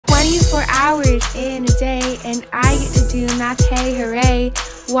24 hours in a day, and I get to do math, hey hooray.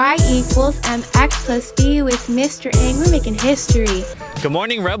 Y equals mx plus b with Mr. Ang. We're making history. Good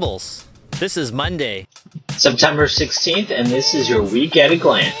morning, Rebels. This is Monday, September 16th, and this is your week at a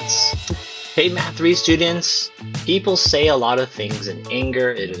glance. Hey Math 3 students, people say a lot of things in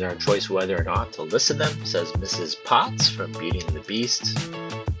anger. It is our choice whether or not to listen to them, says Mrs. Potts from Beauty and the Beast.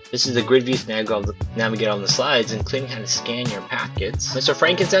 This is the grid view to navigate on the slides, including how to scan your packets. Mr.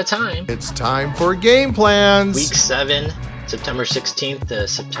 Frank, it's that time. It's time for game plans. Week 7, September 16th to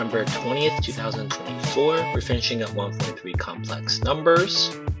September 20th, 2024. We're finishing up 1.3 complex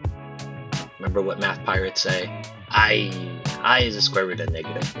numbers. Remember what math pirates say? I is the square root of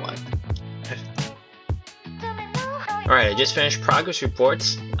 -1. Alright, I just finished progress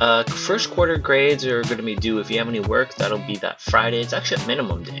reports. First quarter grades are going to be due. If you have any work, that'll be that Friday. It's actually a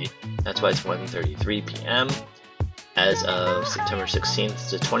minimum day. That's why it's 1:33 p.m. As of September 16th,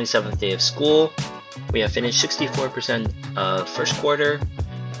 it's the 27th day of school. We have finished 64% of first quarter,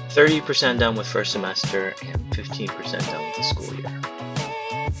 30% done with first semester, and 15% done with the school year.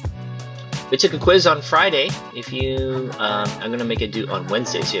 We took a quiz on Friday. If you, I'm going to make it due on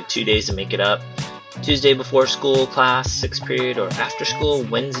Wednesday, so you have 2 days to make it up. Tuesday before school class, 6th period, or after school.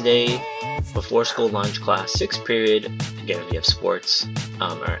 Wednesday before school lunch class, 6th period. Again, if you have sports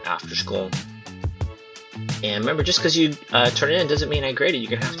or after school. And remember, just because you turn it in doesn't mean I graded.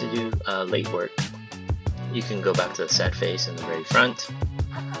 You're going to have to do late work. You can go back to the sad face in the very front.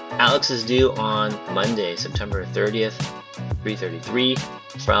 Alex is due on Monday, September 30th, 3:33.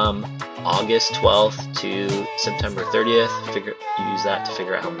 From August 12th to September 30th, use that to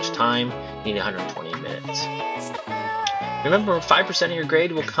figure out how much time. You need 120 minutes. Remember, 5% of your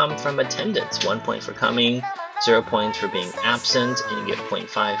grade will come from attendance. 1 point for coming, 0 points for being absent, and you get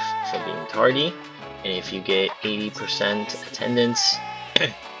 0.5 for being tardy. And if you get 80% attendance,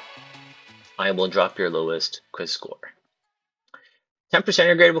 I will drop your lowest quiz score. 10% of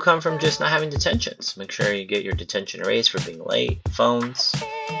your grade will come from just not having detentions. Make sure you get your detention erased for being late, phones,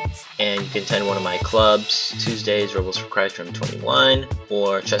 and you can attend one of my clubs. Tuesdays, Rebels for Christ, room 21,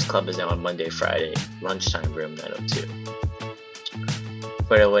 or chess club is now on Monday, Friday, lunchtime, room 902.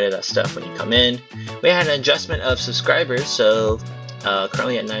 Put away that stuff when you come in. We had an adjustment of subscribers, so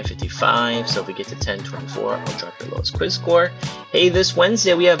currently at 955, so if we get to 1024, I'll drop your lowest quiz score. Hey, this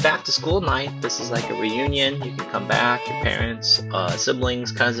Wednesday we have back to school night. This is like a reunion. You can come back, your parents,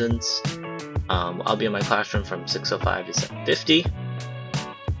 siblings, cousins. I'll be in my classroom from 6:05 to 7:50.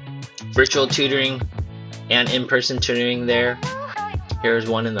 Virtual tutoring and in-person tutoring there. Here's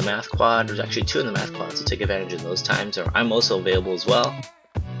one in the math quad. There's actually 2 in the math quad, so take advantage of those times. I'm also available as well.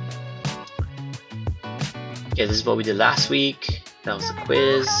 Okay, this is what we did last week. That was the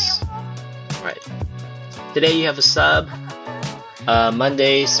quiz. Alright. Today you have a sub.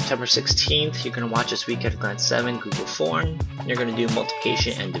 Monday, September 16th, you're going to watch this week at a glance 7, Google Form. You're going to do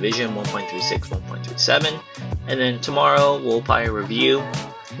multiplication and division, 1.36, 1.37. And then tomorrow, we'll apply a review.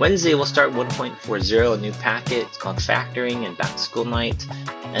 Wednesday, we'll start 1.40, a new packet. It's called Factoring and Back to School Night.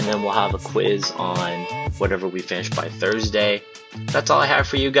 And then we'll have a quiz on whatever we finish by Thursday. That's all I have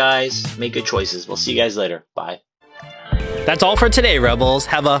for you guys. Make good choices. We'll see you guys later. Bye. That's all for today, Rebels.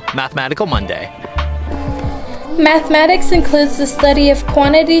 Have a mathematical Monday. Mathematics includes the study of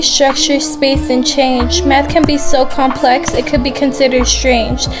quantity, structure, space, and change. Math can be so complex it could be considered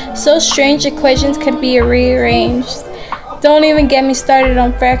strange. So strange equations could be rearranged. Don't even get me started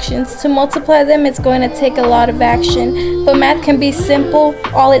on fractions. To multiply them, it's going to take a lot of action. But math can be simple.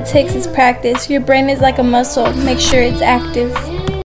 All it takes is practice. Your brain is like a muscle. Make sure it's active.